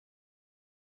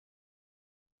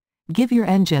Give your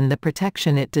engine the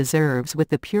protection it deserves with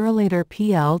the Purolator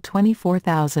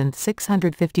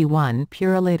Pl24651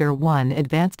 PurolatorONE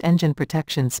Advanced Engine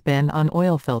Protection Spin-on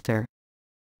Oil Filter.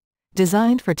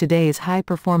 Designed for today's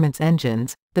high-performance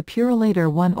engines, the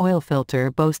PurolatorONE oil filter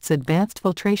boasts advanced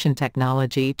filtration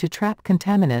technology to trap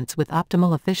contaminants with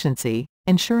optimal efficiency,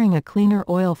 ensuring a cleaner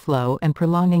oil flow and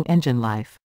prolonging engine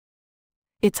life.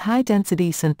 Its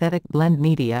high-density synthetic blend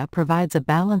media provides a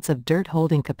balance of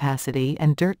dirt-holding capacity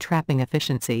and dirt-trapping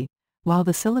efficiency, while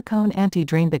the silicone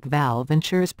anti-drainback valve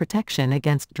ensures protection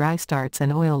against dry starts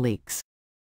and oil leaks.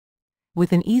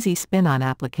 With an easy spin-on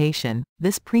application,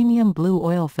 this premium blue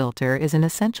oil filter is an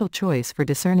essential choice for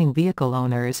discerning vehicle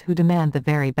owners who demand the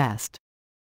very best.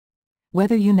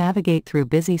 Whether you navigate through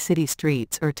busy city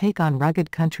streets or take on rugged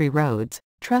country roads,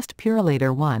 trust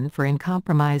PurolatorONE for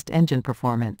uncompromised engine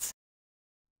performance.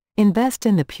 Invest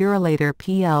in the Purolator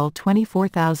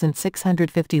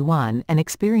Pl24651 and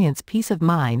experience peace of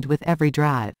mind with every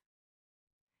drive.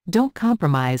 Don't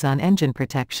compromise on engine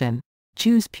protection.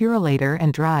 Choose Purolator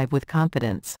and drive with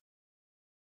confidence.